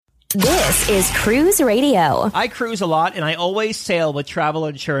This is Cruise Radio. I cruise a lot, and I always sail with travel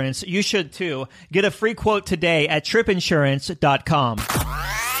insurance. You should, too. Get a free quote today at tripinsurance.com.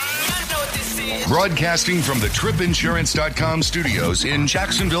 Broadcasting from the tripinsurance.com studios in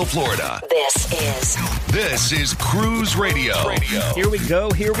Jacksonville, Florida. This is Cruise Radio. Here we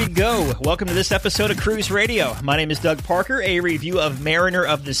go. Welcome to this episode of Cruise Radio. My name is Doug Parker, a review of Mariner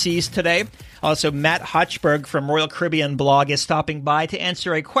of the Seas today. Also, Matt Hochberg from Royal Caribbean Blog is stopping by to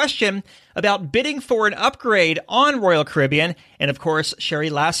answer a question about bidding for an upgrade on Royal Caribbean. And of course,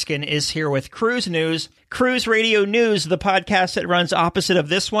 Sherry Laskin is here with Cruise News. Cruise Radio News, the podcast that runs opposite of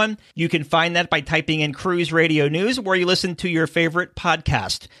this one. You can find that by typing in Cruise Radio News, where you listen to your favorite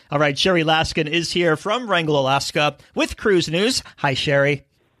podcast. All right, Sherry Laskin is here from Wrangell, Alaska with Cruise News. Hi, Sherry.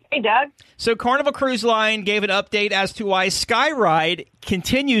 Hey, Doug. So Carnival Cruise Line gave an update as to why Skyride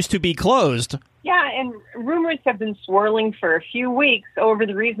continues to be closed. Yeah, and rumors have been swirling for a few weeks over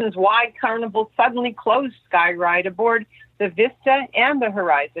the reasons why Carnival suddenly closed Skyride aboard the Vista and the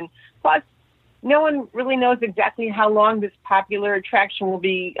Horizon. Plus, no one really knows exactly how long this popular attraction will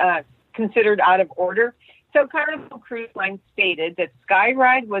be considered out of order. So Carnival Cruise Line stated that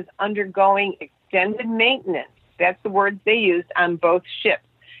Skyride was undergoing extended maintenance. That's the words they used on both ships.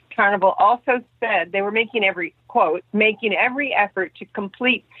 Carnival also said they were making every effort to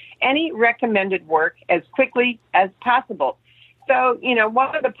complete any recommended work as quickly as possible. So,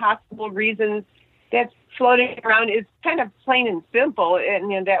 one of the possible reasons that's floating around is kind of plain and simple,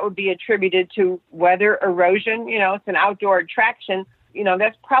 and that would be attributed to weather erosion. It's an outdoor attraction.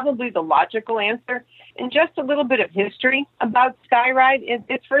 That's probably the logical answer. And just a little bit of history about Skyride.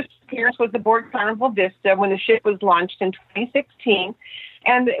 Its first appearance was aboard Carnival Vista when the ship was launched in 2016.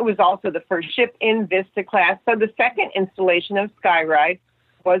 And it was also the first ship in Vista class. So the second installation of Skyride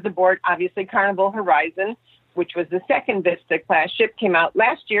was aboard, obviously, Carnival Horizon, which was the second Vista class ship, came out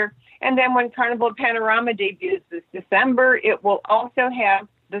last year. And then when Carnival Panorama debuts this December, it will also have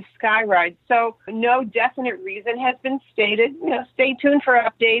the Skyride. So no definite reason has been stated. Stay tuned for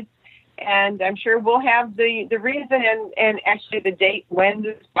updates. And I'm sure we'll have the reason and actually the date when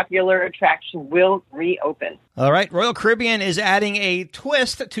this popular attraction will reopen. All right. Royal Caribbean is adding a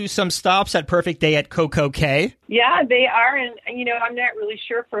twist to some stops at Perfect Day at Coco Cay. Yeah, they are. And, I'm not really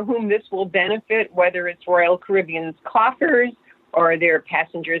sure for whom this will benefit, whether it's Royal Caribbean's coffers or their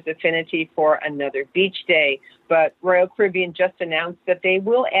passengers' affinity for another beach day. But Royal Caribbean just announced that they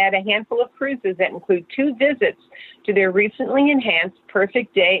will add a handful of cruises that include 2 visits to their recently enhanced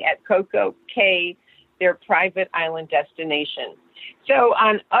Perfect Day at Coco Cay, their private island destination. So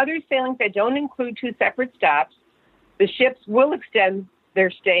on other sailings that don't include 2 separate stops, the ships will extend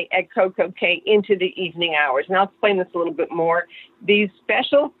their stay at Coco Cay into the evening hours. And I'll explain this a little bit more. These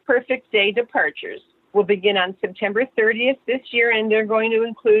special Perfect Day departures will begin on September 30th this year, and they're going to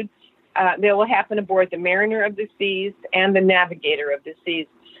include, they will happen aboard the Mariner of the Seas and the Navigator of the Seas.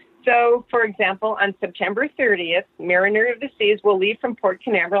 So, for example, on September 30th, Mariner of the Seas will leave from Port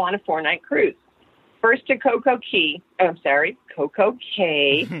Canaveral on a 4-night cruise. First to Coco Cay,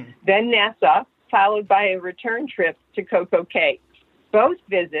 then Nassau, followed by a return trip to Coco Cay. Both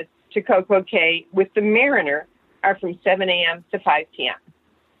visits to Coco Cay with the Mariner are from 7 a.m. to 5 p.m.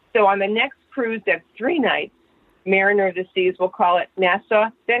 So on the next cruise, that's 3 nights, Mariner of the Seas will call it Nassau,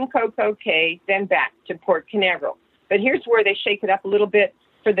 then Coco Cay, then back to Port Canaveral. But here's where they shake it up a little bit.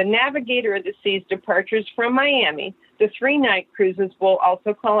 For the Navigator of the Seas departures from Miami, the 3-night cruises will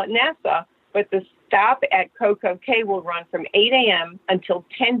also call it Nassau, but the stop at Coco Cay will run from 8 a.m. until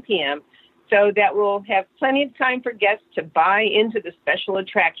 10 p.m., so that will have plenty of time for guests to buy into the special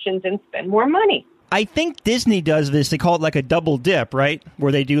attractions and spend more money. I think Disney does this. They call it like a double dip, right?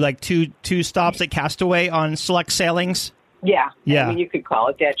 Where they do like two stops at Castaway on select sailings. Yeah. I mean, you could call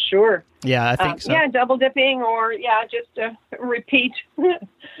it that, sure. Yeah, I think so. Yeah, double dipping or, just a repeat.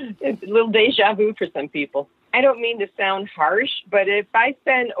 It's a little deja vu for some people. I don't mean to sound harsh, but if I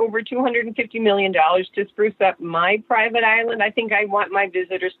spend over $250 million to spruce up my private island, I think I want my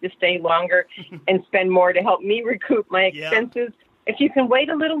visitors to stay longer and spend more to help me recoup my expenses. Yeah. If you can wait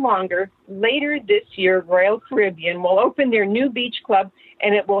a little longer, later this year, Royal Caribbean will open their new beach club,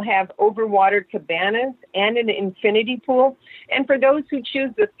 and it will have overwater cabanas and an infinity pool. And for those who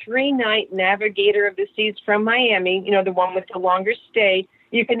choose the 3-night Navigator of the Seas from Miami, the one with the longer stay,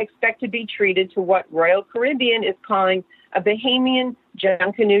 you can expect to be treated to what Royal Caribbean is calling a Bahamian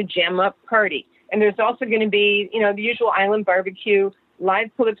Junkanoo jam-up party. And there's also going to be, the usual island barbecue, live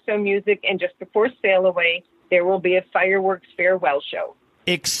calypso music, and just before sail away, there will be a fireworks farewell show.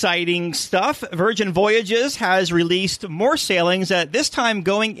 Exciting stuff. Virgin Voyages has released more sailings, at this time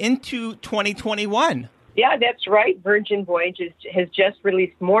going into 2021. Yeah, that's right. Virgin Voyages has just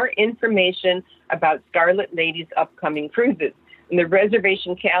released more information about Scarlet Lady's upcoming cruises. And the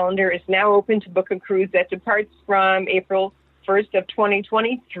reservation calendar is now open to book a cruise that departs from April 1st of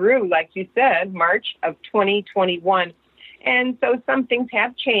 2020 through, like you said, March of 2021. And so some things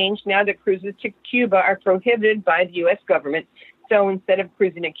have changed now that cruises to Cuba are prohibited by the U.S. government. So instead of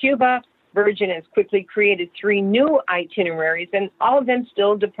cruising to Cuba, Virgin has quickly created 3 new itineraries, and all of them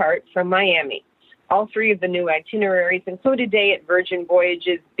still depart from Miami. All 3 of the new itineraries include a day at Virgin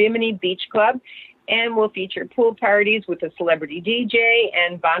Voyages Bimini Beach Club and will feature pool parties with a celebrity DJ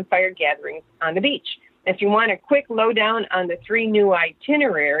and bonfire gatherings on the beach. If you want a quick lowdown on the 3 new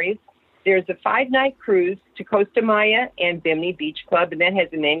itineraries, there's a 5-night cruise to Costa Maya and Bimini Beach Club, and that has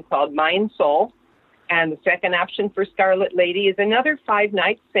a name called Mayan Soul. And the second option for Scarlet Lady is another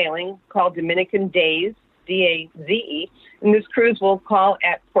 5-night sailing called Dominican Daze, D-A-Z-E. And this cruise will call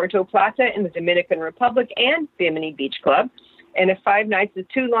at Puerto Plata in the Dominican Republic and Bimini Beach Club. And if 5 nights is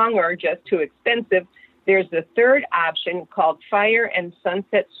too long or just too expensive, there's the third option called Fire and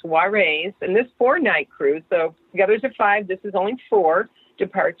Sunset Soirees. And this 4-night cruise, so the others are 5, this is only 4,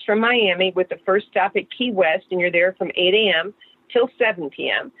 departs from Miami with the first stop at Key West, and you're there from 8 a.m. till 7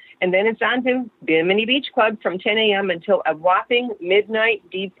 p.m. And then it's on to Bimini Beach Club from 10 a.m. until a whopping midnight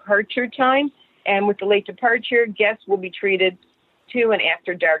departure time. And with the late departure, guests will be treated to an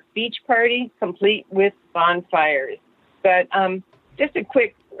after-dark beach party, complete with bonfires. But just a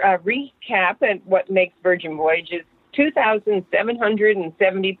quick recap at what makes Virgin Voyages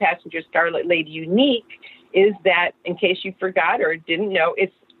 2,770 passenger Scarlet Lady unique is that, in case you forgot or didn't know,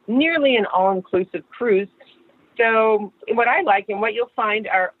 it's nearly an all-inclusive cruise. So what I like and what you'll find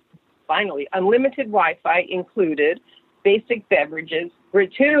are, finally, unlimited Wi-Fi included, basic beverages,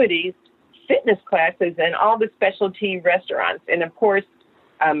 gratuities, fitness classes, and all the specialty restaurants. And, of course,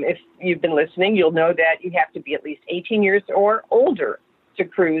 if you've been listening, you'll know that you have to be at least 18 years or older to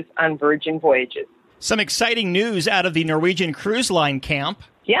cruise on Virgin Voyages. Some exciting news out of the Norwegian Cruise Line camp.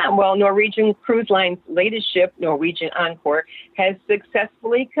 Yeah, well, Norwegian Cruise Line's latest ship, Norwegian Encore, has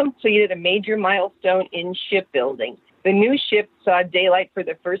successfully completed a major milestone in shipbuilding. The new ship saw daylight for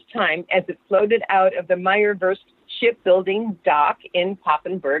the first time as it floated out of the Meyerwerft shipbuilding dock in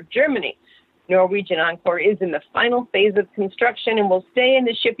Papenburg, Germany. Norwegian Encore is in the final phase of construction and will stay in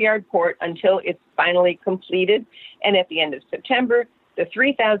the shipyard port until it's finally completed. And at the end of September, the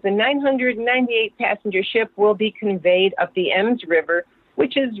 3,998 passenger ship will be conveyed up the Ems River,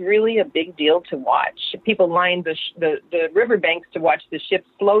 which is really a big deal to watch. People line the riverbanks to watch the ship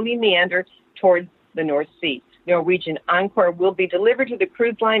slowly meander towards the North Sea. Norwegian Encore will be delivered to the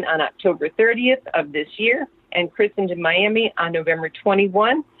cruise line on October 30th of this year and christened in Miami on November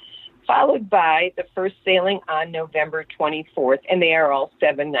 21, followed by the first sailing on November 24th, and they are all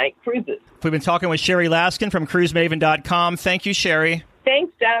 7-night cruises. We've been talking with Sherry Laskin from CruiseMaven.com. Thank you, Sherry.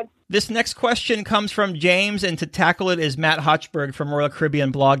 Thanks, Doug. This next question comes from James, and to tackle it is Matt Hochberg from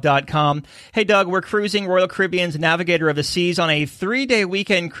RoyalCaribbeanBlog.com. Hey, Doug, we're cruising Royal Caribbean's Navigator of the Seas on a 3-day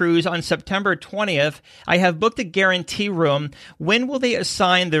weekend cruise on September 20th. I have booked a guarantee room. When will they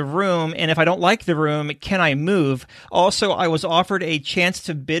assign the room? And if I don't like the room, can I move? Also, I was offered a chance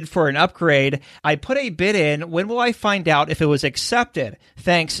to bid for an upgrade. I put a bid in. When will I find out if it was accepted?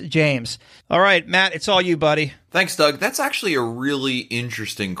 Thanks, James. All right, Matt, it's all you, buddy. Thanks, Doug. That's actually a really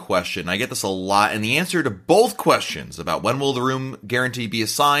interesting question. I get this a lot, and the answer to both questions about when will the room guarantee be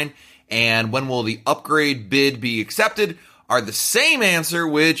assigned and when will the upgrade bid be accepted are the same answer,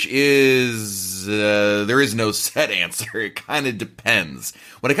 which is there is no set answer. It kind of depends.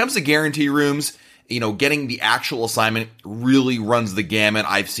 When it comes to guarantee rooms, getting the actual assignment really runs the gamut.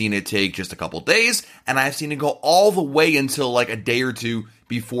 I've seen it take just a couple days, and I've seen it go all the way until like a day or two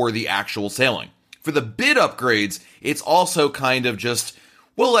before the actual sailing. For the bid upgrades, it's also kind of just,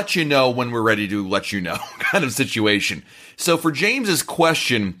 we'll let you know when we're ready to let you know kind of situation. So for James's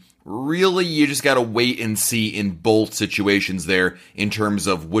question, really you just got to wait and see in both situations there in terms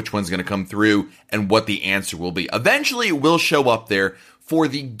of which one's going to come through and what the answer will be. Eventually it will show up there. For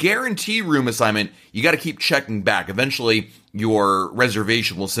the guarantee room assignment, you got to keep checking back. Eventually your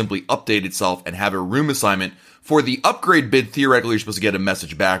reservation will simply update itself and have a room assignment. For the upgrade bid, theoretically, you're supposed to get a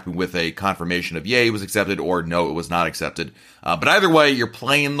message back with a confirmation of yay, it was accepted, or no, it was not accepted. But either way, you're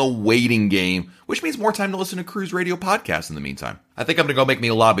playing the waiting game, which means more time to listen to Cruise Radio podcasts in the meantime. I think I'm going to go make me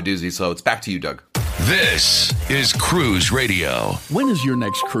a labadoozy, so it's back to you, Doug. This is Cruise Radio. When is your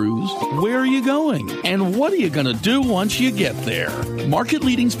next cruise? Where are you going? And what are you going to do once you get there?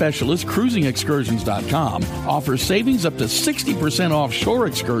 Market-leading specialist CruisingExcursions.com offers savings up to 60% off shore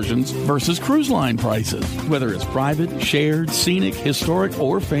excursions versus cruise line prices. Whether it's private, shared, scenic, historic,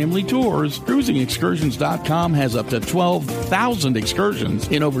 or family tours, CruisingExcursions.com has up to 12,000 excursions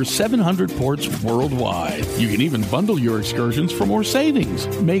in over 700 ports worldwide. You can even bundle your excursions for more savings.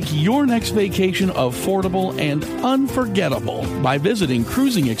 Make your next vacation affordable and unforgettable by visiting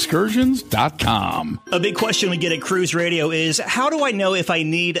CruisingExcursions.com. A big question we get at Cruise Radio is, how do I know if I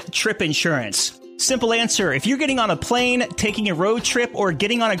need trip insurance? Simple answer. If you're getting on a plane, taking a road trip, or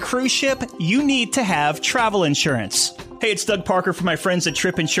getting on a cruise ship, you need to have travel insurance. Hey, it's Doug Parker from my friends at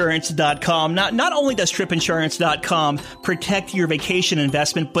TripInsurance.com. Not only does TripInsurance.com protect your vacation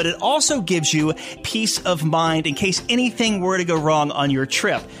investment, but it also gives you peace of mind in case anything were to go wrong on your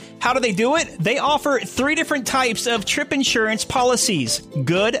trip. How do they do it? They offer 3 different types of trip insurance policies.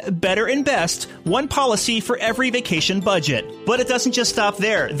 Good, better, and best. One policy for every vacation budget. But it doesn't just stop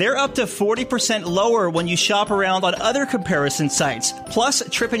there. They're up to 40% lower when you shop around on other comparison sites. Plus,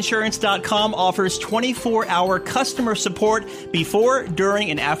 TripInsurance.com offers 24-hour customer support before,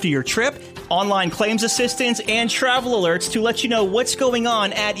 during, and after your trip, online claims assistance, and travel alerts to let you know what's going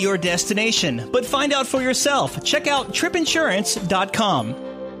on at your destination. But find out for yourself. Check out TripInsurance.com.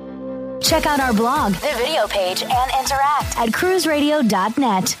 Check out our blog, the video page, and interact at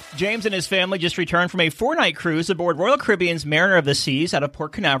cruiseradio.net. James and his family just returned from a 4-night cruise aboard Royal Caribbean's Mariner of the Seas out of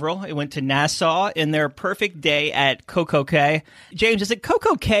Port Canaveral. It went to Nassau in their perfect day at Coco Cay. James, is it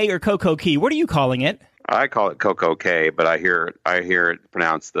Coco Cay or Coco Key? What are you calling it? I call it Coco Cay, but I hear it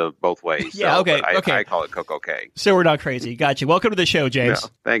pronounced both ways. Yeah, so, okay. I call it Coco Cay. So we're not crazy. Gotcha. Welcome to the show, James. Yeah,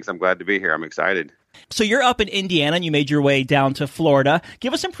 thanks. I'm glad to be here. I'm excited. So you're up in Indiana and you made your way down to Florida.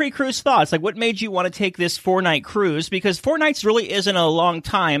 Give us some pre-cruise thoughts. Like, what made you want to take this 4-night cruise? Because 4 nights really isn't a long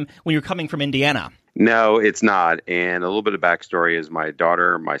time when you're coming from Indiana. No, it's not. And a little bit of backstory is my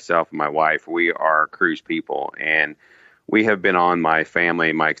daughter, myself, and my wife, we are cruise people. And we have been on my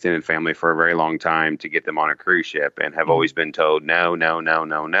extended family for a very long time to get them on a cruise ship and have always been told,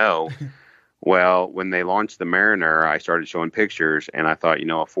 no. Well, when they launched the Mariner, I started showing pictures and I thought, a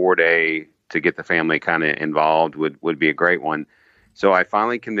 4-day to get the family kind of involved would be a great one. So I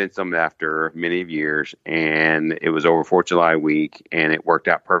finally convinced them after many years, and it was over 4th of July week, and it worked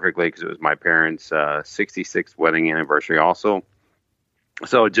out perfectly because it was my parents' 66th wedding anniversary also.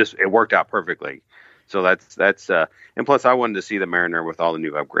 So it worked out perfectly. So that's and plus I wanted to see the Mariner with all the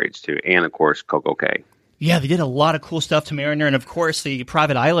new upgrades too, and of course Coco Cay. Yeah, they did a lot of cool stuff to Mariner, and of course the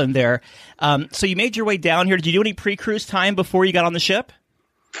private island there. So you made your way down here. Did you do any pre-cruise time before you got on the ship?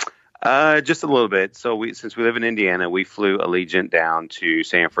 Just a little bit. So since we live in Indiana, we flew Allegiant down to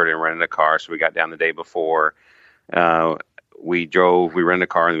Sanford and rented a car. So we got down the day before. We rented a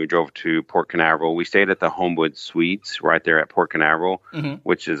car and we drove to Port Canaveral. We stayed at the Homewood Suites right there at Port Canaveral,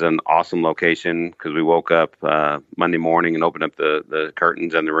 which is an awesome location because we woke up Monday morning and opened up the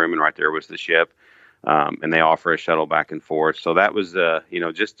curtains in the room, and right there was the ship. And they offer a shuttle back and forth. So that was,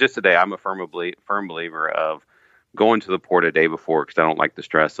 just today, I'm a firm believer of going to the port a day before because I don't like the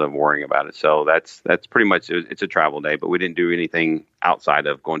stress of worrying about it. So that's pretty much, it's a travel day, but we didn't do anything outside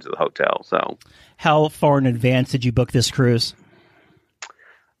of going to the hotel. So how far in advance did you book this cruise?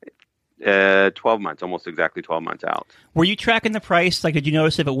 12 months, almost exactly 12 months out. Were you tracking the price? Like, did you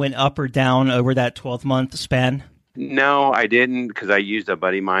notice if it went up or down over that 12-month span? No, I didn't, because I used a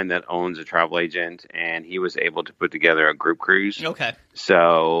buddy of mine that owns a travel agent, and he was able to put together a group cruise. Okay.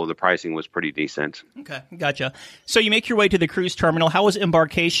 So the pricing was pretty decent. Okay, gotcha. So you make your way to the cruise terminal. How was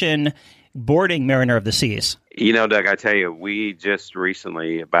embarkation boarding Mariner of the Seas? Doug, I tell you, we just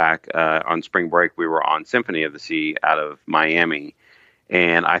recently, back on spring break, we were on Symphony of the Sea out of Miami,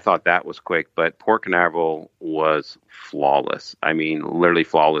 and I thought that was quick, but Port Canaveral was flawless. I mean, literally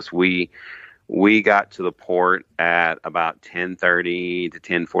flawless. We got to the port at about 10:30 to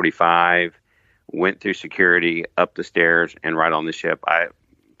 10:45, went through security, up the stairs, and right on the ship.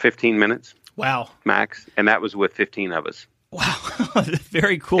 15 minutes. Wow. Max. And that was with 15 of us. Wow.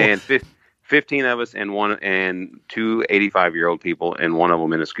 Very cool. And 15 of us and two 85-year-old people, and one of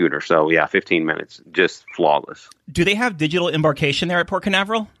them in a scooter. So, yeah, 15 minutes. Just flawless. Do they have digital embarkation there at Port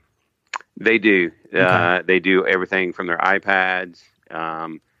Canaveral? They do. Okay. They do everything from their iPads.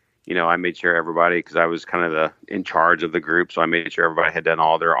 I made sure everybody, because I was kind of in charge of the group, so I made sure everybody had done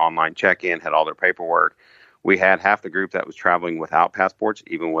all their online check-in, had all their paperwork. We had half the group that was traveling without passports,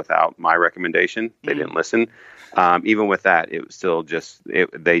 even without my recommendation. They didn't listen. Even with that, it was still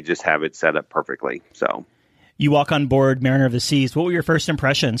they just have it set up perfectly. So, you walk on board Mariner of the Seas. What were your first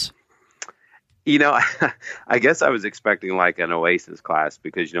impressions? I guess I was expecting like an Oasis class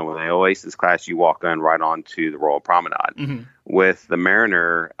because, with the Oasis class, you walk in right onto the Royal Promenade. Mm-hmm. With the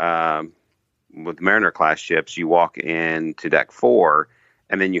Mariner class ships, you walk into deck 4,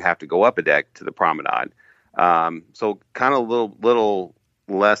 and then you have to go up a deck to the Promenade. So kind of a little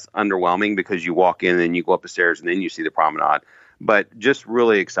less underwhelming because you walk in and you go up the stairs and then you see the Promenade. But just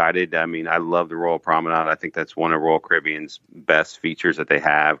really excited. I mean, I love the Royal Promenade. I think that's one of Royal Caribbean's best features that they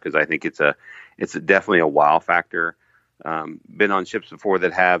have because I think it's definitely a wow factor. Been on ships before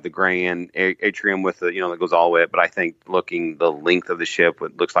that have the grand atrium with the, that goes all the way up. But I think looking the length of the ship,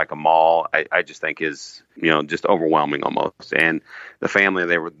 what looks like a mall, I just think is, just overwhelming almost. And the family,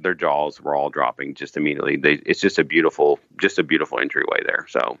 their jaws were all dropping just immediately. It's just a beautiful entryway there.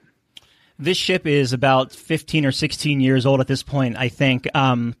 So. This ship is about 15 or 16 years old at this point, I think.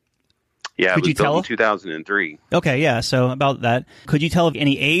 Yeah, could you tell? In 2003. Okay, yeah, so about that. Could you tell of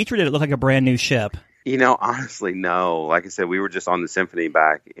any age, or did it look like a brand new ship? Honestly, no. Like I said, we were just on the Symphony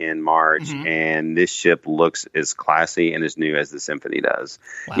back in March, mm-hmm. and this ship looks as classy and as new as the Symphony does.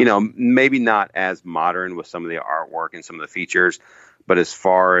 Wow. Maybe not as modern with some of the artwork and some of the features, but as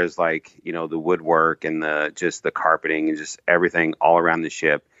far as like, the woodwork and the carpeting and just everything all around the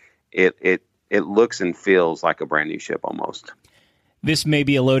ship, it looks and feels like a brand new ship almost. This may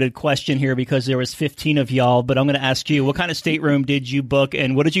be a loaded question here because there was 15 of y'all, but I'm going to ask you, what kind of stateroom did you book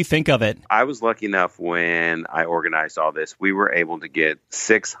and what did you think of it? I was lucky enough when I organized all this, we were able to get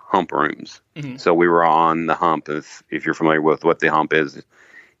 6 hump rooms. Mm-hmm. So we were on the hump, if you're familiar with what the hump is.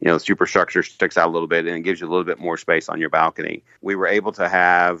 The superstructure sticks out a little bit and it gives you a little bit more space on your balcony. We were able to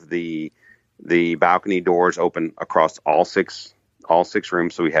have the balcony doors open across all six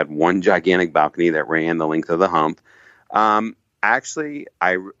rooms. So we had one gigantic balcony that ran the length of the hump. Actually,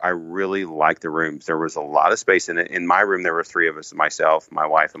 I really liked the rooms. There was a lot of space in it. In my room, there were 3 of us, myself, my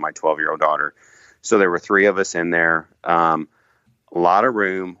wife, and my 12-year-old daughter. So there were 3 of us in there. A lot of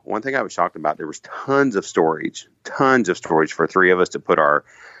room. One thing I was shocked about, there was tons of storage for 3 of us to put our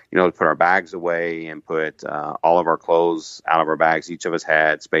bags away and put all of our clothes out of our bags. Each of us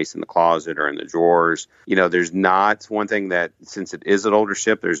had space in the closet or in the drawers. There's not one thing that, since it is an older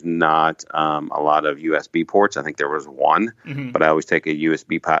ship, there's not a lot of USB ports. I think there was one, mm-hmm. but I always take a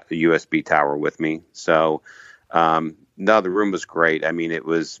USB tower with me. So, no, the room was great. I mean, it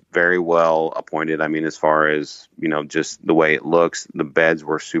was very well appointed. I mean, as far as, just the way it looks, the beds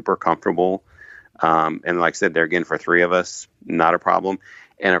were super comfortable. And like I said, there again, for 3 of us, not a problem.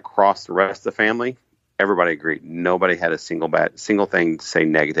 And across the rest of the family, everybody agreed. Nobody had a single thing to say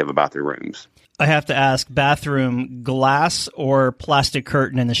negative about their rooms. I have to ask, bathroom glass or plastic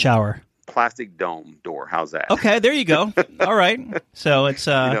curtain in the shower? Plastic dome door. How's that? Okay, there you go. All right. So it's...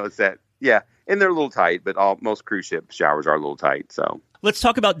 it's that. Yeah, and they're a little tight, but most cruise ship showers are a little tight, so... Let's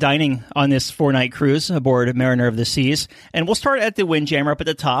talk about dining on this 4-night cruise aboard Mariner of the Seas. And we'll start at the Windjammer up at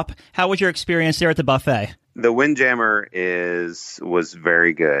the top. How was your experience there at the buffet? The Windjammer was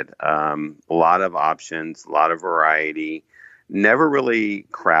very good. A lot of options, a lot of variety. Never really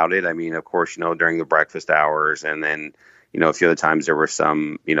crowded. I mean, of course, during the breakfast hours, and then, a few other times there were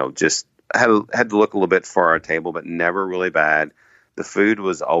some, just had to look a little bit for our table, but never really bad. The food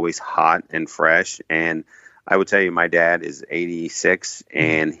was always hot and fresh, and I would tell you, my dad is 86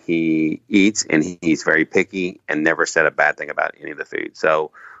 and he eats and he's very picky and never said a bad thing about any of the food.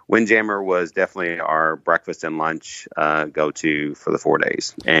 So Windjammer was definitely our breakfast and lunch go-to for the 4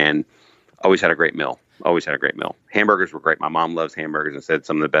 days, and always had a great meal. Hamburgers were great. My mom loves hamburgers and said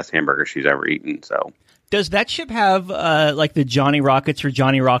some of the best hamburgers she's ever eaten. So, does that ship have like the Johnny Rockets or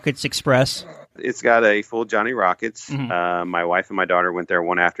Johnny Rockets Express? It's got a full Johnny Rockets. Mm-hmm. My wife and my daughter went there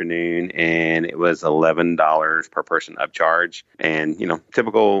one afternoon, and it was $11 per person upcharge. And,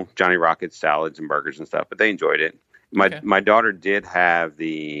 typical Johnny Rockets salads and burgers and stuff, but they enjoyed it. My daughter did have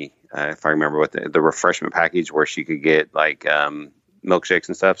the, if I remember what the refreshment package where she could get like milkshakes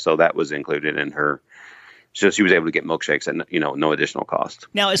and stuff. So that was included in her. So she was able to get milkshakes at no additional cost.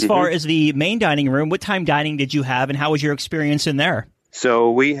 Now, as far as the main dining room, what time dining did you have, and how was your experience in there?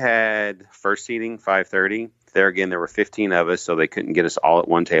 So we had first seating, 5:30. There again, there were 15 of us, so they couldn't get us all at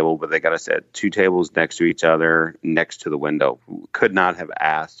one table, but they got us at 2 tables next to each other, next to the window. Could not have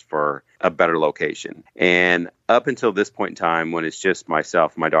asked for a better location. And up until this point in time, when it's just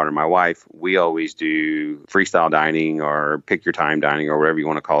myself, my daughter, and my wife, we always do freestyle dining or pick your time dining or whatever you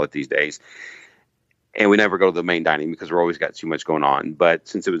want to call it these days. And we never go to the main dining because we're always got too much going on. But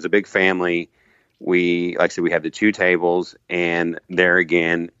since it was a big family, like I said, we had the 2 tables, and there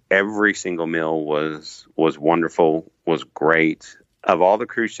again, every single meal was wonderful, was great. Of all the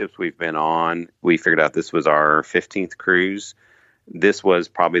cruise ships we've been on, we figured out this was our 15th cruise. this was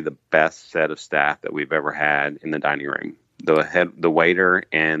probably the best set of staff that we've ever had in the dining room. The waiter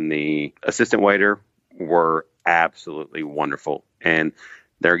and the assistant waiter were absolutely wonderful. And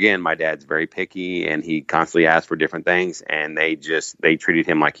there again, my dad's very picky, and he constantly asked for different things, and they treated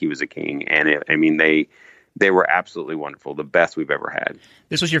him like he was a king. And they were absolutely wonderful, the best we've ever had.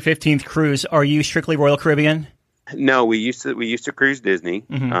 This was your 15th cruise. Are you strictly Royal Caribbean? No, we used to cruise Disney.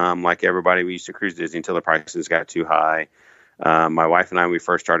 Like everybody, we used to cruise Disney until the prices got too high. My wife and I, we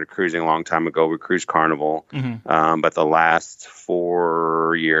first started cruising a long time ago. We cruised Carnival, but the last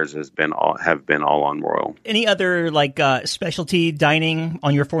 4 years have been all on Royal. Any other specialty dining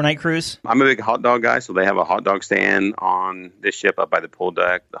on your 4-night cruise? I'm a big hot dog guy, so they have a hot dog stand on this ship up by the pool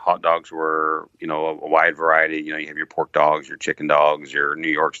deck. The hot dogs were, a wide variety. You have your pork dogs, your chicken dogs, your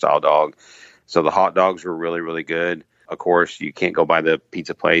New York style dog. So the hot dogs were really, really good. Of course, you can't go by the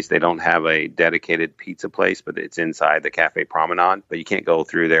pizza place. They don't have a dedicated pizza place, but it's inside the Cafe Promenade. But you can't go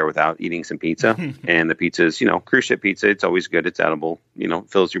through there without eating some pizza. And the pizza is, cruise ship pizza. It's always good. It's edible.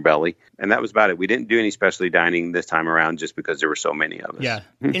 Fills your belly. And that was about it. We didn't do any specialty dining this time around just because there were so many of us. Yeah.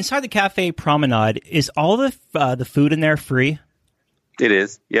 Inside the Cafe Promenade, is all the food in there free? It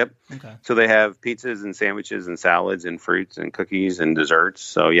is. Yep. Okay. So they have pizzas and sandwiches and salads and fruits and cookies and desserts.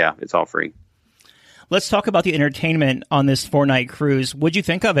 So yeah, it's all free. Let's talk about the entertainment on this 4-night cruise. What'd you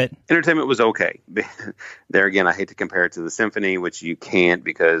think of it? Entertainment was okay. There again, I hate to compare it to the Symphony, which you can't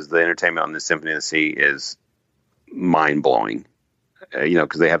because the entertainment on the Symphony of the Sea is mind-blowing,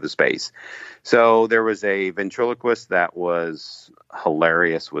 because they have the space. So there was a ventriloquist that was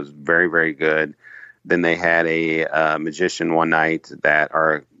hilarious, was very, very good. Then they had a magician one night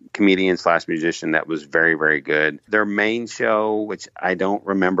comedian/musician that was very, very good. Their main show, which I don't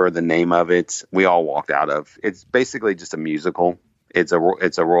remember the name of it, we all walked out of. It's basically just a musical. It's a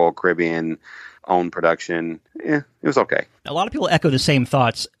Royal Caribbean owned production. It was okay. A lot of people echo the same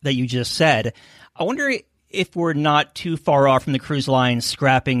thoughts that you just said. I wonder if we're not too far off from the cruise lines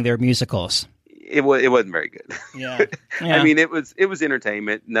scrapping their musicals. It wasn't very good. Yeah. I mean, it was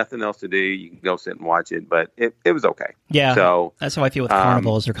entertainment, nothing else to do. You can go sit and watch it, but it was okay. Yeah. So that's how I feel with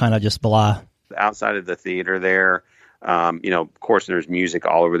carnivals. They're kind of just blah. Outside of the theater there, of course, there's music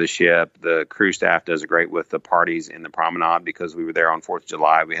all over the ship. The crew staff does great with the parties in the promenade because we were there on 4th of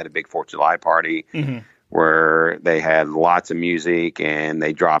July. We had a big 4th of July party where they had lots of music and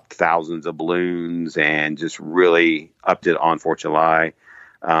they dropped thousands of balloons and just really upped it on 4th of July.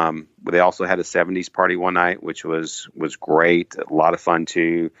 They also had a 70s party one night, which was great. A lot of fun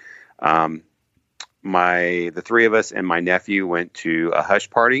too. The three of us and my nephew went to a hush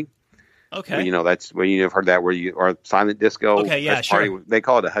party. Okay. That's when you've heard that or silent disco. Okay. Yeah. Hush party. Sure. They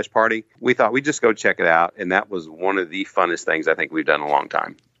call it a hush party. We thought we'd just go check it out. And that was one of the funnest things I think we've done in a long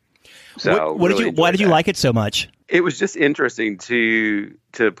time. So why did you like it so much? It was just interesting to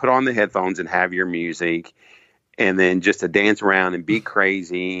put on the headphones and have your music. And then just to dance around and be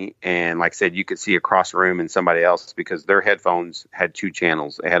crazy. And like I said, you could see across the room and somebody else because their headphones had 2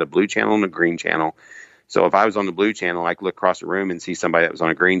 channels. They had a blue channel and a green channel. So if I was on the blue channel, I could look across the room and see somebody that was on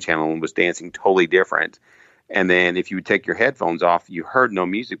a green channel and was dancing totally different. And then if you would take your headphones off, you heard no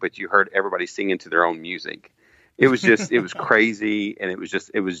music, but you heard everybody singing to their own music. It was just, it was crazy. And it was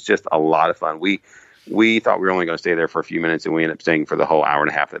just a lot of fun. We thought we were only going to stay there for a few minutes and we ended up staying for the whole hour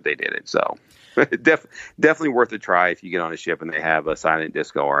and a half that they did it. So definitely worth a try if you get on a ship and they have a silent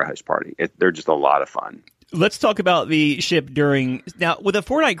disco or a hush party. They're just a lot of fun. Let's talk about the ship now with a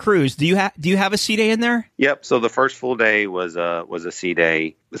 4-night cruise. Do you have a sea day in there? Yep. So the first full day was a sea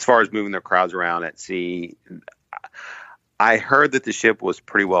day. As far as moving the crowds around at sea, I heard that the ship was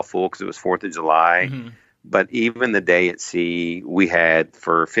pretty well full because it was 4th of July. Mm-hmm. But even the day at sea, we had,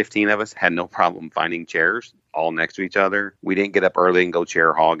 for 15 of us, had no problem finding chairs all next to each other. We didn't get up early and go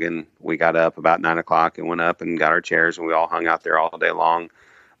chair hogging. We got up about 9 o'clock and went up and got our chairs, and we all hung out there all day long.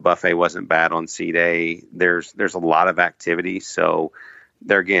 Buffet wasn't bad on sea day. There's a lot of activity. So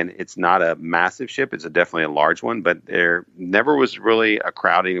there again, it's not a massive ship. It's definitely a large one, but there never was really a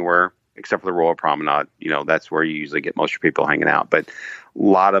crowd anywhere except for the Royal Promenade. That's where you usually get most of your people hanging out. But a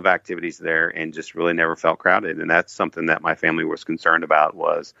lot of activities there and just really never felt crowded. And that's something that my family was concerned about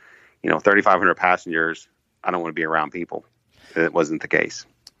was, 3,500 passengers. I don't want to be around people. It wasn't the case.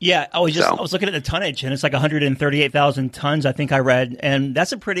 Yeah, I was looking at the tonnage, and it's like 138,000 tons, I think I read, and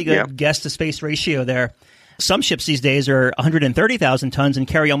that's a pretty good guest-to-space ratio there. Some ships these days are 130,000 tons and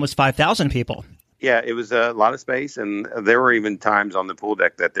carry almost 5,000 people. Yeah, it was a lot of space, and there were even times on the pool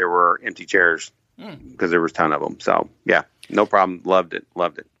deck that there were empty chairs because there was a ton of them. So, yeah, no problem. Loved it.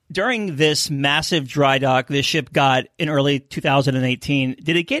 During this massive dry dock this ship got in early 2018,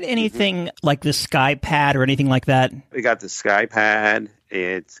 did it get anything like the Sky Pad or anything like that? We got the Sky Pad.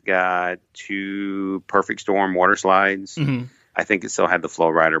 It's got 2 Perfect Storm water slides. Mm-hmm. I think it still had the Flow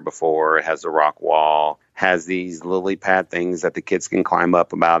Rider before. It has the rock wall, has these lily pad things that the kids can climb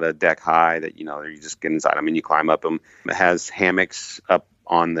up about a deck high that, you just get inside them and you climb up them. It has hammocks up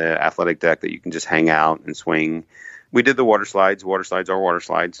on the athletic deck that you can just hang out and swing. We did the water slides. Water slides are water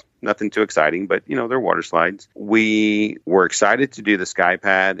slides. Nothing too exciting, but, they're water slides. We were excited to do the Sky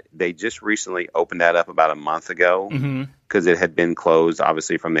Pad. They just recently opened that up about a month ago because it had been closed,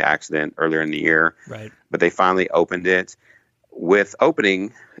 obviously, from the accident earlier in the year. Right. But they finally opened it. With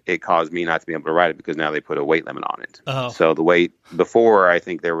opening, it caused me not to be able to ride it because now they put a weight limit on it. Oh. So the weight before, I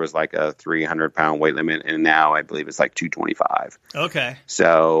think there was like a 300-pound weight limit, and now I believe it's like 225. Okay.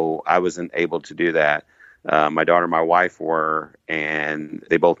 So I wasn't able to do that. My daughter and my wife were, and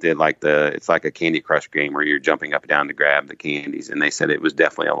they both did it's like a Candy Crush game where you're jumping up and down to grab the candies, and they said it was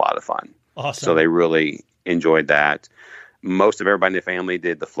definitely a lot of fun. Awesome. So they really enjoyed that. Most of everybody in the family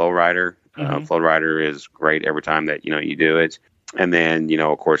did the Flow Rider. Flow Rider is great every time that, you do it. And then,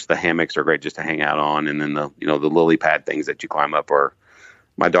 of course, the hammocks are great just to hang out on. And then the lily pad things that you climb up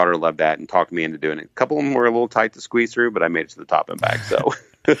my daughter loved that and talked me into doing it. A couple of them were a little tight to squeeze through, but I made it to the top and back. So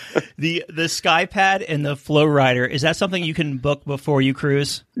the Sky Pad and the Flow Rider, is that something you can book before you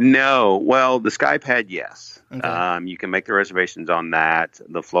cruise? No. Well, the Sky Pad, yes. Okay. You can make the reservations on that.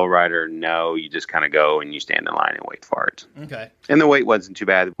 The Flow Rider, no. You just kind of go and you stand in line and wait for it. Okay. And the wait wasn't too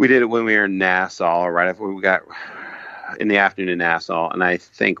bad. We did it when we were in Nassau, right after we got in the afternoon in Nassau, and I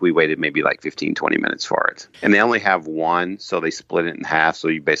think we waited maybe like 15, 20 minutes for it. And they only have one, so they split it in half, so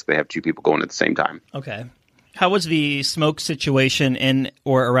you basically have 2 people going at the same time. Okay. How was the smoke situation in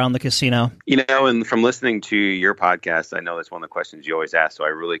or around the casino? And from listening to your podcast, I know that's one of the questions you always ask, so I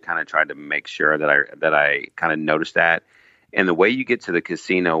really kind of tried to make sure that I kind of noticed that. And the way you get to the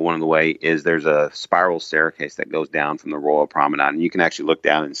casino, one of the way is there's a spiral staircase that goes down from the Royal Promenade, and you can actually look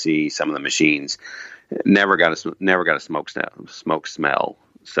down and see some of the machines. Never got a smoke smell.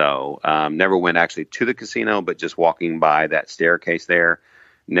 So never went actually to the casino, but just walking by that staircase there,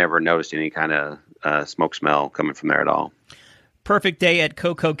 never noticed any kind of smoke smell coming from there at all. Perfect day at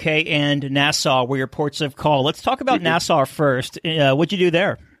Coco Cay and Nassau were your ports of call. Let's talk about Nassau first. What'd you do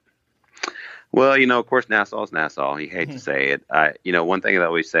there? Well, of course, Nassau is Nassau. You hate to say it. One thing I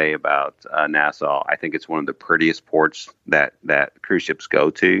always say about Nassau, I think it's one of the prettiest ports that cruise ships go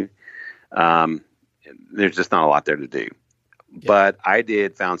to. There's just not a lot there to do. Yeah. But I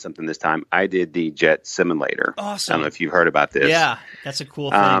found something this time. I did the jet simulator. Awesome. I don't know if you've heard about this. Yeah, that's a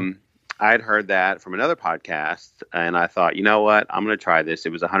cool thing. I'd heard that from another podcast, and I thought, you know what? I'm going to try this.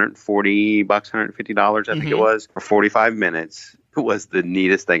 It was $140, $150, I think it was, for 45 minutes. It was the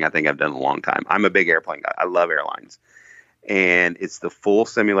neatest thing I think I've done in a long time. I'm a big airplane guy. I love airlines. And it's the full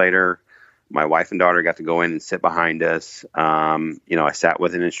simulator. My wife and daughter got to go in and sit behind us. I sat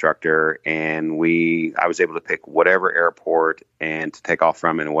with an instructor, and I was able to pick whatever airport and to take off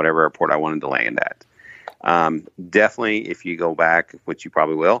from and whatever airport I wanted to land at. Definitely, if you go back, which you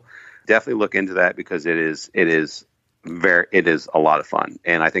probably will, definitely look into that because it is a lot of fun.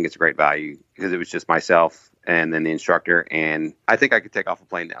 And I think it's a great value because it was just myself and then the instructor. And I think I could take off a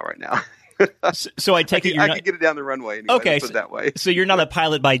plane now right now. So I take it I could get it down the runway. Anyway, okay, put it that way. So you're not a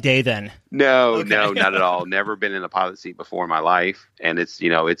pilot by day then? No, not at all. Never been in a pilot seat before in my life, and it's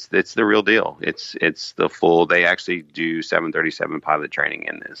the real deal. It's the full. They actually do 737 pilot training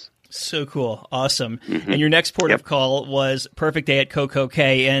in this. So cool. Awesome. Mm-hmm. And your next port of call was Perfect Day at Coco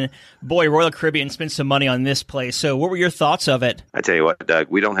Cay. And boy, Royal Caribbean spent some money on this place. So what were your thoughts of it? I tell you what, Doug,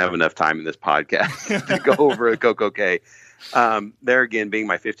 we don't have enough time in this podcast to go over at Coco Cay. There again, being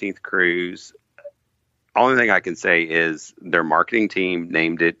my 15th cruise, only thing I can say is their marketing team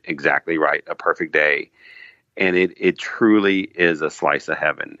named it exactly right, a perfect day. And it truly is a slice of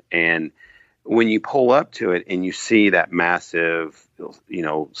heaven. And when you pull up to it and you see that massive,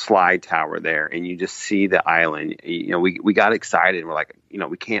 slide tower there, and you just see the island, we got excited and we're like,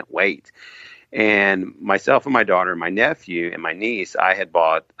 we can't wait. And myself and my daughter and my nephew and my niece, I had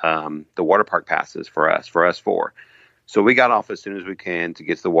bought the water park passes for us four. So we got off as soon as we can to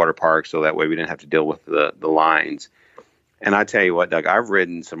get to the water park so that way we didn't have to deal with the lines. And I tell you what, Doug, I've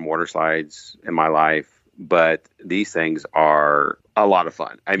ridden some water slides in my life, but these things are a lot of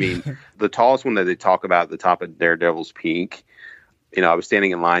fun. I mean, the tallest one that they talk about at the top of Daredevil's Peak, I was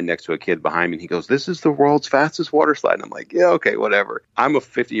standing in line next to a kid behind me, and he goes, "This is the world's fastest water slide." And I'm like, "Yeah, okay, whatever." I'm a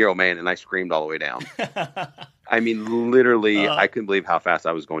 50-year-old man, and I screamed all the way down. I mean, literally, I couldn't believe how fast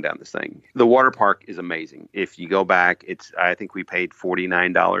I was going down this thing. The water park is amazing. If you go back, I think we paid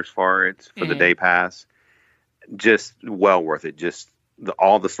 $49 for it for the day pass. Just well worth it. Just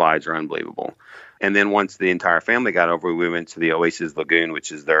all the slides are unbelievable. And then once the entire family got over, we went to the Oasis Lagoon,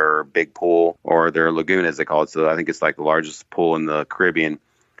 which is their big pool, or their lagoon as they call it. So I think it's like the largest pool in the Caribbean.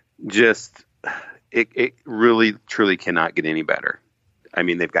 Just, it really, truly cannot get any better. I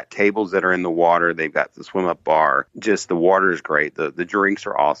mean, they've got tables that are in the water. They've got the swim up bar. Just the water is great. The drinks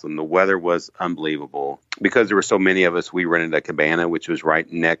are awesome. The weather was unbelievable. Because there were so many of us, we rented a cabana, which was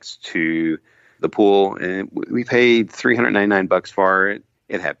right next to the pool. And we paid $399 for it.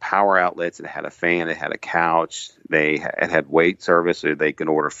 It had power outlets. It had a fan. It had a couch. It had wait service, so they could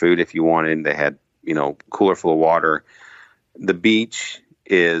order food if you wanted. They had, cooler full of water. The beach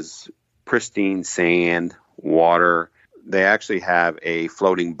is pristine sand, water. They actually have a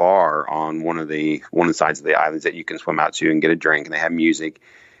floating bar on one of the sides of the islands that you can swim out to and get a drink, and they have music.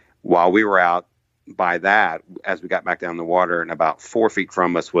 While we were out by that, as we got back down the water, and about 4 feet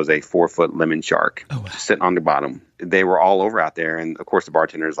from us was a 4-foot lemon shark just sitting on the bottom. They were all over out there. And of course, the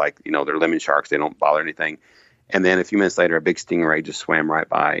bartender's like, they're lemon sharks. They don't bother anything. And then a few minutes later, a big stingray just swam right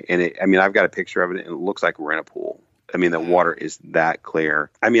by. And I've got a picture of it, and it looks like we're in a pool. I mean, the water is that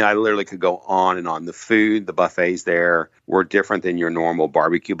clear. I mean, I literally could go on and on. The food, the buffets there were different than your normal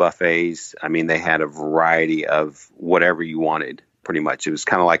barbecue buffets. I mean, they had a variety of whatever you wanted. Pretty much. It was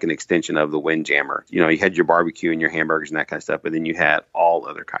kind of like an extension of the Windjammer. You had your barbecue and your hamburgers and that kind of stuff, but then you had all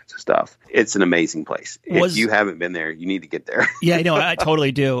other kinds of stuff. It's an amazing place. If you haven't been there, you need to get there. Yeah, I know. I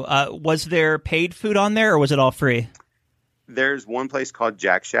totally do. Was there paid food on there, or was it all free? There's one place called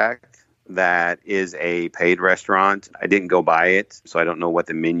Jack Shack that is a paid restaurant. I didn't go by it, so I don't know what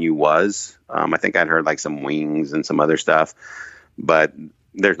the menu was. I think I'd heard like some wings and some other stuff, but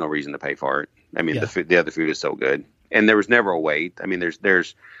there's no reason to pay for it. I mean, the other food is so good. And there was never a wait. I mean,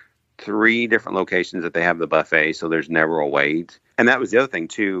 there's 3 different locations that they have the buffet, so there's never a wait. And that was the other thing,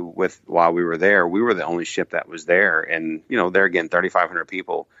 too, while we were there, we were the only ship that was there. And, there again, 3,500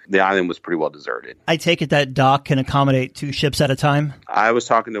 people. The island was pretty well deserted. I take it that dock can accommodate 2 ships at a time? I was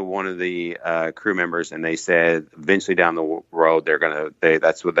talking to one of the crew members, and they said eventually down the road,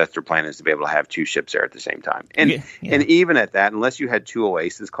 that's their plan is to be able to have 2 ships there at the same time. And and even at that, unless you had 2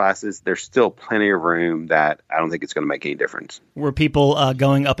 Oasis classes, there's still plenty of room that I don't think it's going to make any difference. Were people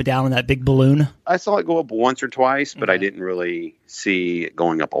going up and down in that big balloon? I saw it go up once or twice, but I didn't really see it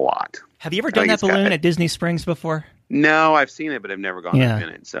going up a lot. Have you ever done that balloon at Disney Springs before? No, I've seen it, but I've never gone up in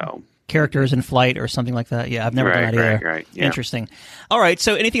it. So characters in flight or something like that. Yeah, I've never done that either. Right. Yeah. Interesting. All right.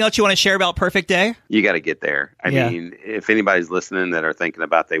 So anything else you want to share about Perfect Day? You got to get there. I mean, if anybody's listening that are thinking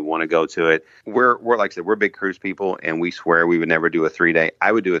about they want to go to it, we're like I said, we're big cruise people, and we swear we would never do a 3-day.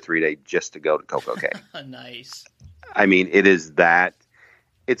 I would do a 3-day just to go to Coco Cay. Nice. I mean,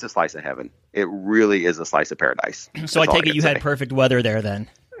 it's a slice of heaven. It really is a slice of paradise. So I take it you had perfect weather there then.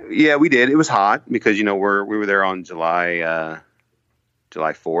 Yeah, we did. It was hot because, we were there on July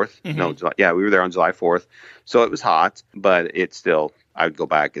 4th. Mm-hmm. No, we were there on July 4th. So it was hot, but I would go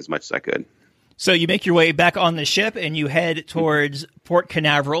back as much as I could. So you make your way back on the ship and you head towards Port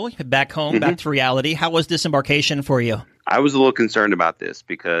Canaveral, back home, back to reality. How was disembarkation for you? I was a little concerned about this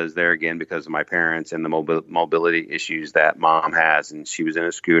because of my parents and the mobility issues that Mom has, and she was in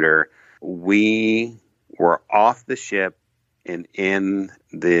a scooter. We were off the ship and in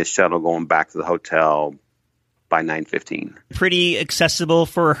the shuttle going back to the hotel by 9:15. Pretty accessible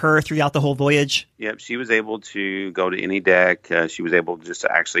for her throughout the whole voyage? Yep, she was able to go to any deck. She was able just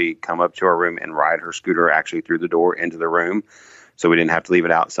to actually come up to our room and ride her scooter actually through the door into the room, so we didn't have to leave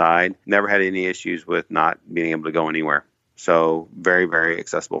it outside. Never had any issues with not being able to go anywhere. So very, very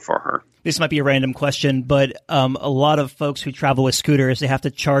accessible for her. This might be a random question, but a lot of folks who travel with scooters, they have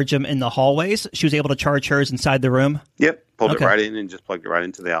to charge them in the hallways. She was able to charge hers inside the room? Yep. Pulled it right in and just plugged it right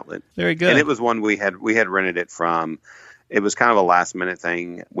into the outlet. Very good. And it was one we had rented it from. It was kind of a last minute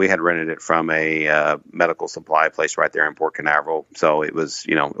thing. We had rented it from a medical supply place right there in Port Canaveral. So it was,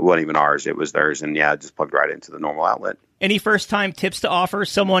 it wasn't even ours. It was theirs. And just plugged right into the normal outlet. Any first time tips to offer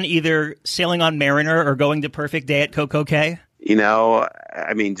someone either sailing on Mariner or going to Perfect Day at Coco Cay?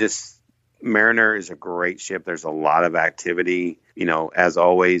 Just Mariner is a great ship. There's a lot of activity. As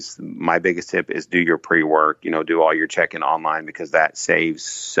always, my biggest tip is do your pre-work, do all your check-in online because that saves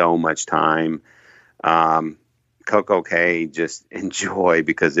so much time. Coco Cay, just enjoy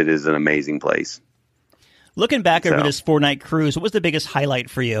because it is an amazing place. Looking back over this 4-night cruise, what was the biggest highlight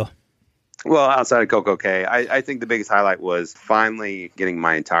for you? Well, outside of Coco Cay, I think the biggest highlight was finally getting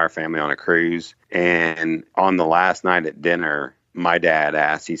my entire family on a cruise. And on the last night at dinner, my dad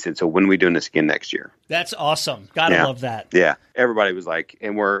asked, he said, "So when are we doing this again next year?" That's awesome. Gotta love that. Yeah. Everybody was like,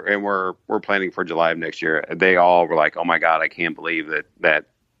 and we're planning for July of next year. They all were like, "Oh my God, I can't believe that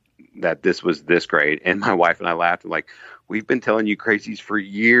this was this great." And my wife and I laughed and like, "We've been telling you crazies for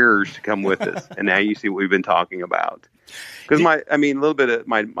years to come with us. And now you see what we've been talking about." Because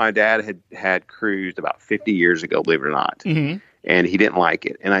my dad had cruised about 50 years ago, believe it or not. Mm-hmm. And he didn't like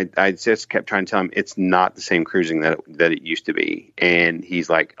it. And I just kept trying to tell him it's not the same cruising that it used to be. And he's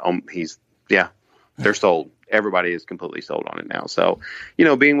like, they're sold. Everybody is completely sold on it now. So,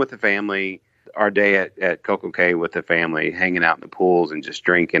 being with the family, our day at Coco Cay with the family, hanging out in the pools and just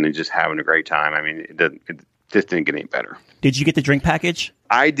drinking and just having a great time. I mean, it just didn't get any better. Did you get the drink package?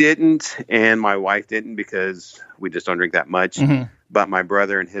 I didn't, and my wife didn't because we just don't drink that much. Mm-hmm. But my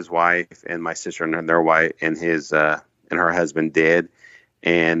brother and his wife and my sister and their wife and his and her husband did,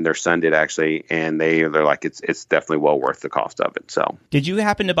 and their son did actually, and they're like it's definitely well worth the cost of it. So, did you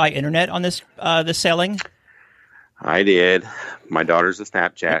happen to buy internet on this sailing? I did. My daughter's a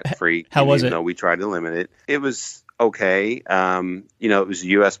Snapchat freak. How was it? Even though we tried to limit it, it was okay. It was a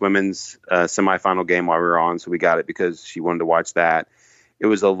U.S. women's semifinal game while we were on, so we got it because she wanted to watch that. It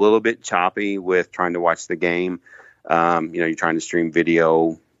was a little bit choppy with trying to watch the game. You're trying to stream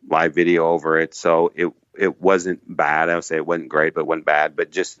live video over it, so it wasn't bad. I would say it wasn't great, but it wasn't bad.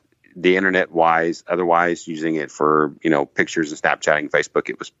 But just the internet-wise, otherwise using it for, pictures and Snapchatting, Facebook,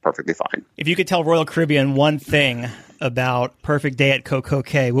 it was perfectly fine. If you could tell Royal Caribbean one thing about Perfect Day at Coco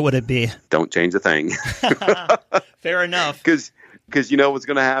Cay, what would it be? Don't change a thing. Fair enough. Because what's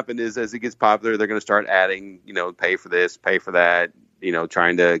going to happen is as it gets popular, they're going to start adding, pay for this, pay for that,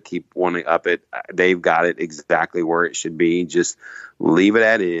 trying to keep one up it. They've got it exactly where it should be. Just leave it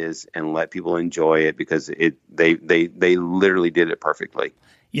as is and let people enjoy it because they literally did it perfectly.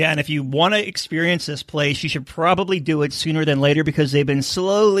 Yeah, and if you want to experience this place, you should probably do it sooner than later because they've been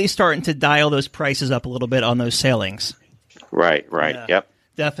slowly starting to dial those prices up a little bit on those sailings. Right, yeah, yep.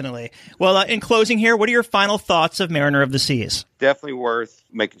 Definitely. Well, in closing here, what are your final thoughts of Mariner of the Seas? Definitely worth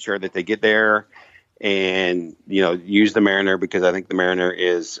making sure that they get there and, use the Mariner because I think the Mariner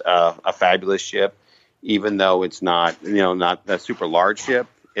is a fabulous ship, even though it's not a super large ship.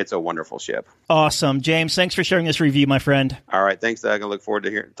 It's a wonderful ship. Awesome. James, thanks for sharing this review, my friend. All right. Thanks, Doug. I look forward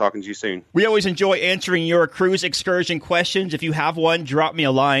to talking to you soon. We always enjoy answering your cruise excursion questions. If you have one, drop me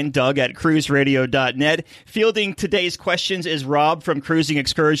a line, Doug@cruiseradio.net. Fielding today's questions is Rob from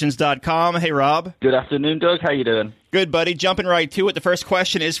cruisingexcursions.com. Hey, Rob. Good afternoon, Doug. How you doing? Good, buddy. Jumping right to it. The first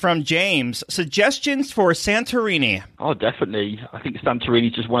question is from James. Suggestions for Santorini? Oh, definitely. I think Santorini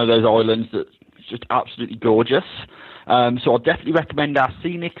is just one of those islands that's just absolutely gorgeous. So I'll definitely recommend our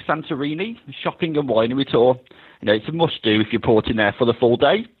scenic Santorini shopping and winery tour. It's a must-do if you're porting there for the full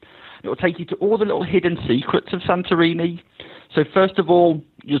day. It will take you to all the little hidden secrets of Santorini. So first of all,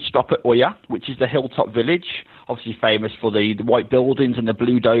 you'll stop at Oia, which is the hilltop village, obviously famous for the white buildings and the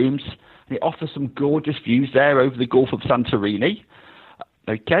blue domes. And it offers some gorgeous views there over the Gulf of Santorini.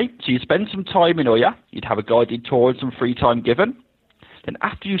 Okay, so you spend some time in Oia. You'd have a guided tour and some free time given. Then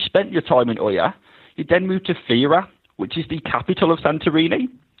after you've spent your time in Oia, you then move to Fira, which is the capital of Santorini.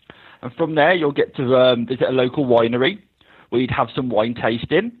 And from there, you'll get to visit a local winery where you'd have some wine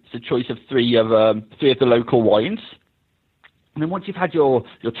tasting. It's a choice of three of the local wines. And then once you've had your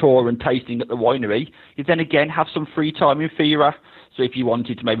tour and tasting at the winery, you then again have some free time in Fira. So if you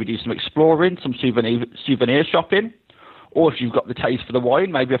wanted to maybe do some exploring, some souvenir shopping, or if you've got the taste for the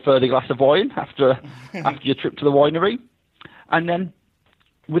wine, maybe a further glass of wine after your trip to the winery. And then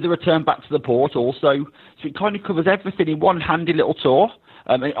with a return back to the port also. So it kind of covers everything in one handy little tour.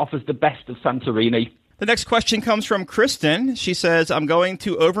 It offers the best of Santorini. The next question comes from Kristen. She says, I'm going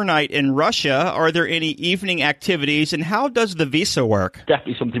to overnight in Russia. Are there any evening activities, and how does the visa work?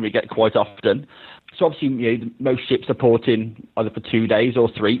 Definitely something we get quite often. So obviously, most ships are porting either for 2 days or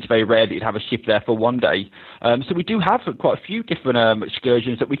 3. It's very rare that you'd have a ship there for 1 day. So we do have quite a few different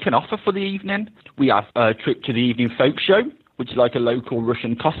excursions that we can offer for the evening. We have a trip to the evening folk show, which is like a local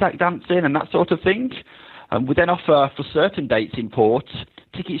Russian Cossack dancing and that sort of thing. We then offer, for certain dates in port,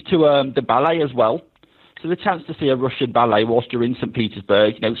 tickets to the ballet as well. So the chance to see a Russian ballet whilst you're in St.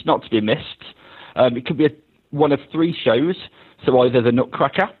 Petersburg, it's not to be missed. It could be one of 3 shows, so either the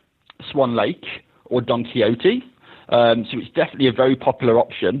Nutcracker, Swan Lake, or Don Quixote. So it's definitely a very popular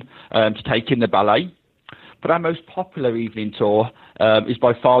option to take in the ballet. But our most popular evening tour is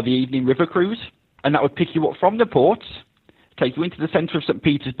by far the Evening River Cruise, and that would pick you up from the port, take you into the centre of St.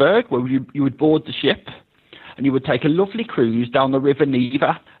 Petersburg, where you would board the ship, and you would take a lovely cruise down the River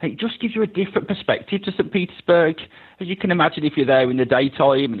Neva. And it just gives you a different perspective to St. Petersburg. As you can imagine, if you're there in the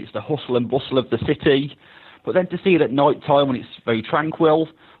daytime and it's the hustle and bustle of the city, but then to see it at night time when it's very tranquil,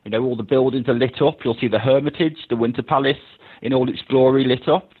 all the buildings are lit up. You'll see the Hermitage, the Winter Palace in all its glory lit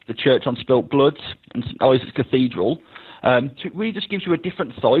up, the Church on Spilt Blood, and St. Isaac's Cathedral. So it really just gives you a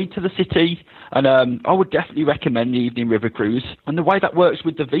different side to the city, and I would definitely recommend the Evening River Cruise. And the way that works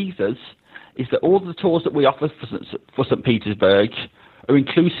with the visas is that all the tours that we offer for St. Petersburg are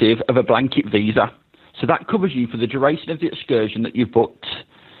inclusive of a blanket visa. So that covers you for the duration of the excursion that you've booked.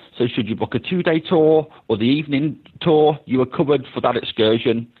 So should you book a 2-day tour or the evening tour, you are covered for that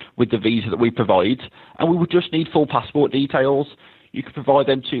excursion with the visa that we provide. And we would just need full passport details. You can provide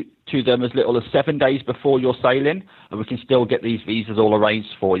them to them as little as 7 days before you're sailing, and we can still get these visas all arranged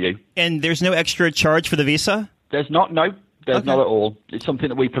for you. And there's no extra charge for the visa? There's not, no. There's not at all. It's something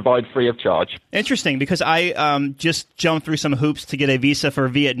that we provide free of charge. Interesting, because I just jumped through some hoops to get a visa for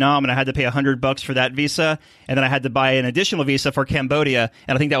Vietnam, and I had to pay $100 for that visa, and then I had to buy an additional visa for Cambodia,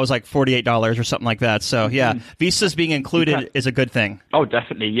 and I think that was like $48 or something like that. So, yeah, visas being included is a good thing. Oh,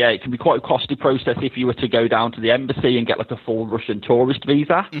 definitely, yeah. It can be quite a costly process if you were to go down to the embassy and get like a full Russian tourist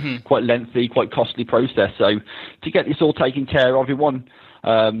visa. Quite lengthy, quite costly process. So to get this all taken care of, everyone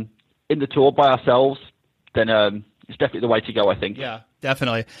in the tour by ourselves, then it's definitely the way to go, I think. Yeah,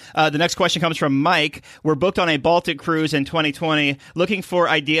 definitely. The next question comes from Mike. We're booked on a Baltic cruise in 2020, looking for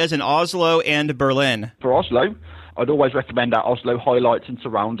ideas in Oslo and Berlin. For Oslo, I'd always recommend our Oslo Highlights and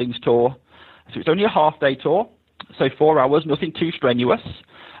Surroundings tour. So it's only a half-day tour, so 4 hours, nothing too strenuous.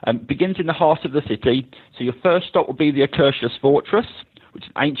 Begins in the heart of the city. So your first stop will be the Akershus Fortress, which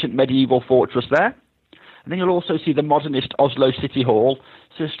is an ancient medieval fortress there. And then you'll also see the modernist Oslo City Hall.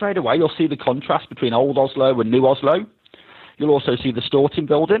 So straight away, you'll see the contrast between old Oslo and new Oslo. You'll also see the Storting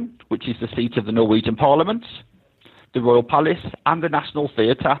Building, which is the seat of the Norwegian Parliament, the Royal Palace, and the National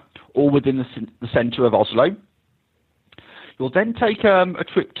Theatre, all within the centre of Oslo. You'll then take a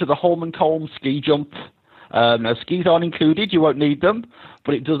trip to the Holmenkollen ski jump. Now, skis aren't included, you won't need them,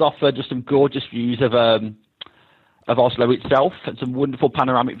 but it does offer just some gorgeous views of Oslo itself and some wonderful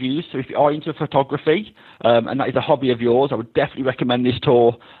panoramic views. So if you are into photography and that is a hobby of yours, I would definitely recommend this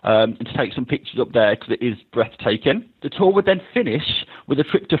tour and to take some pictures up there because it is breathtaking. The tour would then finish with a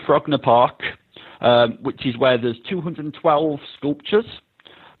trip to Frogner Park, which is where there's 212 sculptures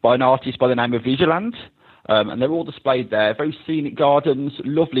by an artist by the name of Vigeland. And they're all displayed there. Very scenic gardens,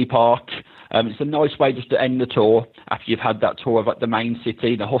 lovely park. It's a nice way just to end the tour after you've had that tour of like the main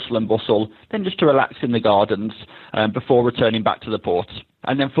city, the hustle and bustle, then just to relax in the gardens before returning back to the port.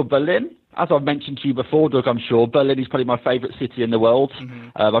 And then for Berlin, as I've mentioned to you before, Doug, I'm sure, Berlin is probably my favourite city in the world.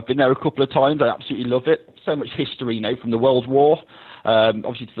 I've been there a couple of times. I absolutely love it. So much history, from the World War,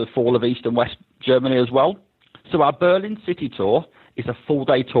 obviously to the fall of East and West Germany as well. So our Berlin city tour is a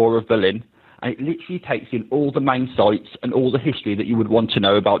full-day tour of Berlin. And it literally takes in all the main sites and all the history that you would want to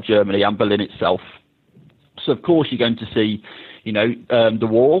know about Germany and Berlin itself. So, of course, you're going to see, the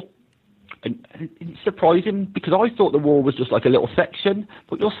wall. And it's surprising because I thought the wall was just like a little section,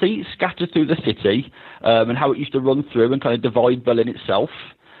 but you'll see it scattered through the city and how it used to run through and kind of divide Berlin itself.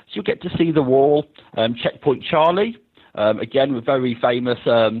 So you'll get to see the wall, Checkpoint Charlie, again, a very famous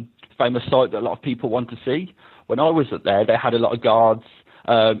site that a lot of people want to see. When I was there, they had a lot of guards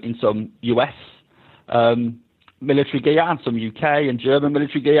in some US military gear and some UK and German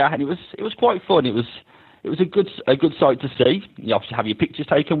military gear, and it was quite fun. It was a good sight to see. You obviously have your pictures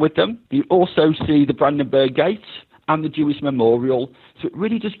taken with them. You also see the Brandenburg Gate and the Jewish Memorial. So it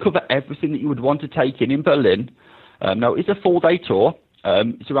really does cover everything that you would want to take in Berlin. Now, it's a full-day tour.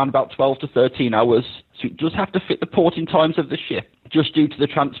 It's around about 12 to 13 hours, so it does have to fit the porting times of the ship, just due to the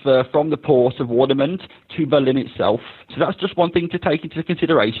transfer from the port of Warnemünde to Berlin itself. So that's just one thing to take into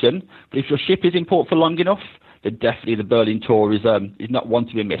consideration. But if your ship is in port for long enough, then definitely the Berlin tour is not one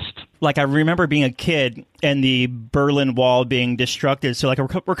to be missed. Like, I remember being a kid and the Berlin Wall being destructed. So, like,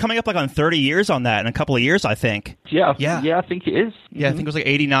 we're coming up like on 30 years on that in a couple of years, I think. Yeah, I think it is. Yeah, I think it was like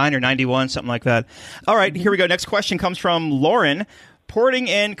 89 or 91, something like that. All right, here we go. Next question comes from Lauren. Porting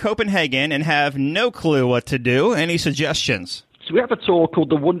in Copenhagen and have no clue what to do. Any suggestions? So we have a tour called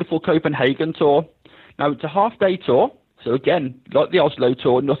the Wonderful Copenhagen Tour. Now, it's a half-day tour. So again, like the Oslo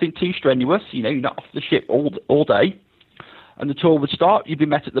tour, nothing too strenuous. You're not off the ship all day. And the tour would start, you'd be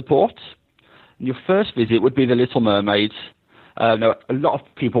met at the port. And your first visit would be the Little Mermaid. Now, a lot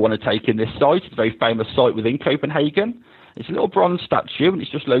of people want to take in this site. It's a very famous site within Copenhagen. It's a little bronze statue, and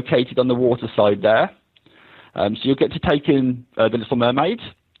it's just located on the waterside there. So you'll get to take in the Little Mermaid.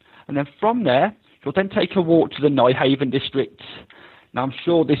 And then from there, you'll then take a walk to the Nyhavn district. Now, I'm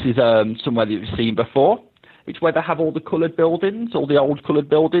sure this is somewhere that you've seen before. It's where they have all the coloured buildings, all the old coloured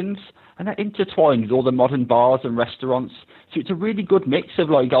buildings, and they're intertwined with all the modern bars and restaurants. So it's a really good mix of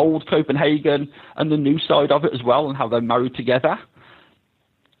like old Copenhagen and the new side of it as well, and how they're married together.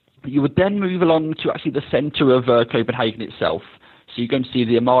 You would then move along to actually the centre of Copenhagen itself. So you're going to see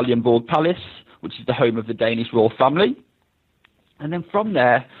the Amalienborg Palace, which is the home of the Danish royal family. And then from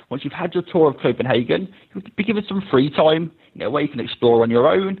there, once you've had your tour of Copenhagen, you'll be given some free time, where you can explore on your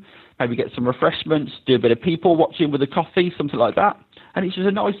own, maybe get some refreshments, do a bit of people watching with a coffee, something like that. And it's just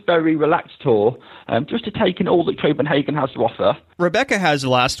a nice, very relaxed tour, just to take in all that Copenhagen has to offer. Rebecca has the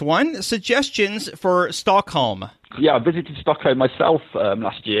last one. Suggestions for Stockholm. Yeah, I visited Stockholm myself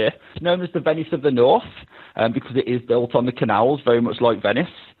last year. It's known as the Venice of the North, because it is built on the canals, very much like Venice.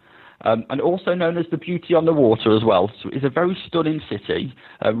 And also known as the Beauty on the Water as well. So it's a very stunning city,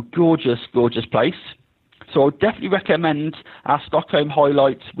 gorgeous, gorgeous place. So I would definitely recommend our Stockholm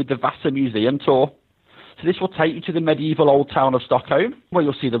highlight with the Vasa Museum tour. So this will take you to the medieval old town of Stockholm, where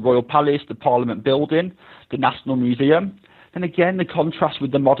you'll see the Royal Palace, the Parliament Building, the National Museum, and again the contrast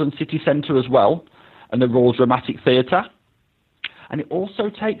with the modern city centre as well, and the Royal Dramatic Theatre. And it also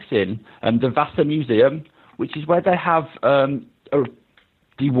takes in the Vasa Museum, which is where they have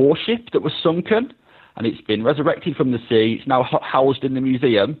the warship that was sunken, and it's been resurrected from the sea. It's now housed in the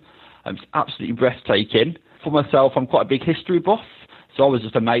museum. It's absolutely breathtaking. For myself, I'm quite a big history buff, so I was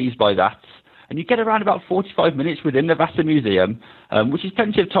just amazed by that. And you get around about 45 minutes within the Vasa Museum, which is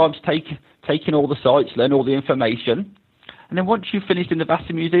plenty of time to take in all the sites, learn all the information. And then once you've finished in the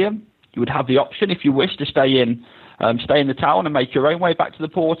Vasa Museum, you would have the option, if you wish, to stay in the town and make your own way back to the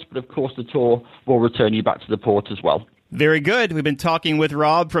port. But of course, the tour will return you back to the port as well. Very good. We've been talking with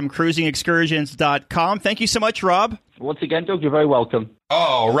Rob from cruisingexcursions.com. Thank you so much, Rob. Once again, Doug, you're very welcome.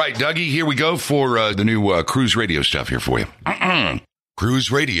 All right, Dougie, here we go for the new Cruise Radio stuff here for you.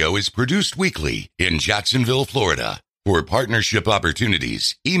 Cruise Radio is produced weekly in Jacksonville, Florida. For partnership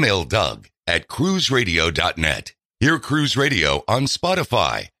opportunities, email Doug at cruiseradio.net. Hear Cruise Radio on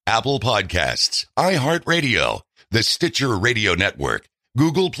Spotify, Apple Podcasts, iHeartRadio, the Stitcher Radio Network,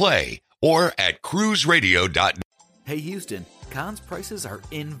 Google Play, or at cruiseradio.net. Hey Houston, Conn's prices are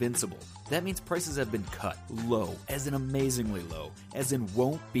invincible. That means prices have been cut low, as in amazingly low, as in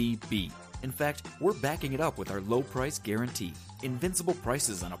won't be beat. In fact, we're backing it up with our low price guarantee. Invincible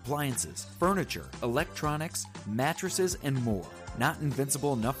prices on appliances, furniture, electronics, mattresses, and more. Not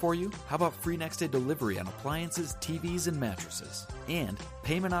invincible enough for you? How about free next day delivery on appliances, TVs, and mattresses? And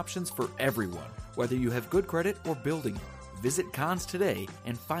payment options for everyone, whether you have good credit or building it. Visit Conn's today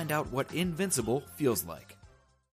and find out what invincible feels like.